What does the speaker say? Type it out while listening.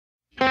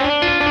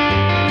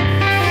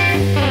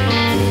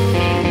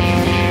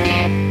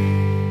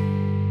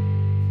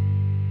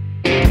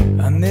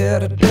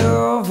met a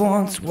dove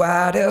once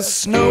white as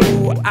snow.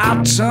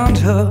 I turned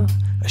her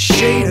a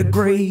shade of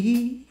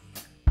gray.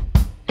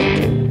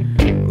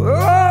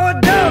 Oh, a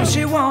dove,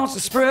 she wants to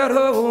spread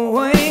her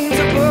wings,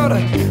 but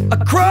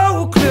a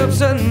crow clips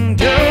her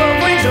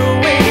dove wings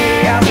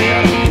away. I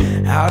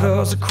said, how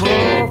does a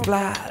crow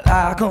fly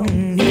like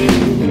an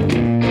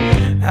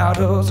eagle? How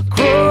does a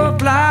crow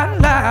fly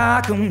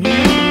like an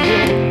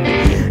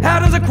eagle? How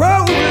does a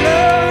crow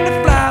learn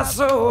to fly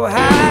so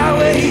high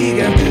where he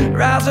can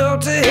rise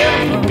up to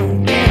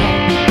heaven?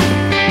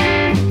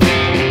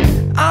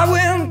 I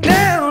went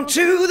down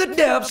to the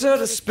depths of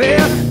despair.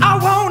 I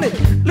wanted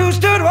loose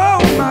to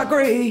on my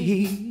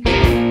grave.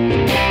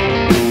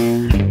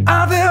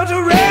 I felt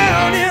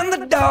around in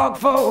the dark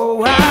for a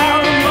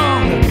while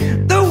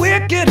among the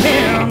wicked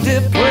and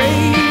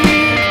depraved.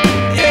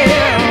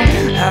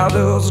 Yeah, how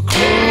does a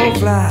crow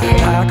fly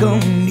like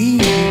an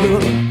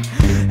eagle?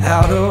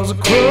 How does a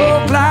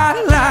crow fly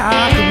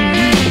like an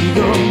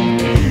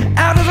eagle?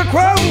 How does a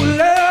crow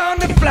learn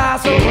to fly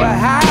so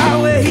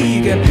high where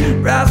he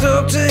can rise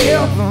up to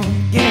heaven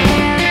again?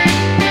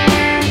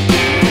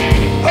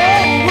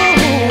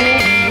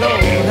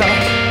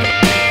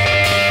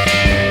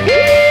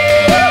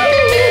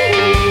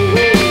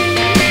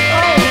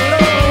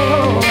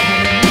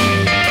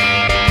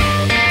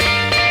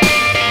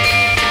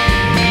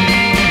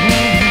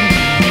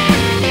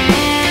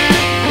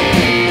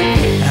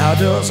 How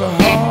does a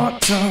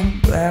heart turn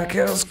black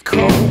as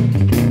coal?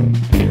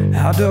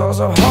 How does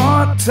a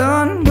heart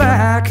turn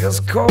black as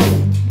coal?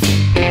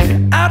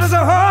 How does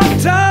a heart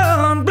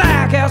turn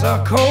black as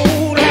a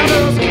coal?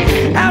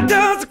 How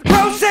does a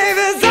crow save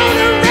his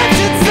own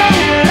wretched soul?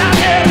 I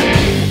said,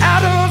 how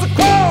does a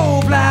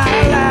crow fly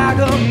like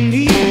an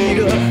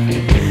eagle?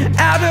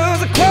 How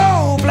does a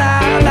crow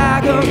fly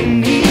like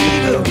an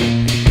eagle?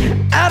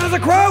 How does a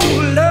crow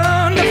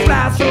learn to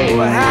fly so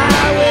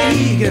high where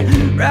he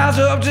can rise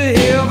up to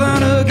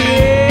heaven again?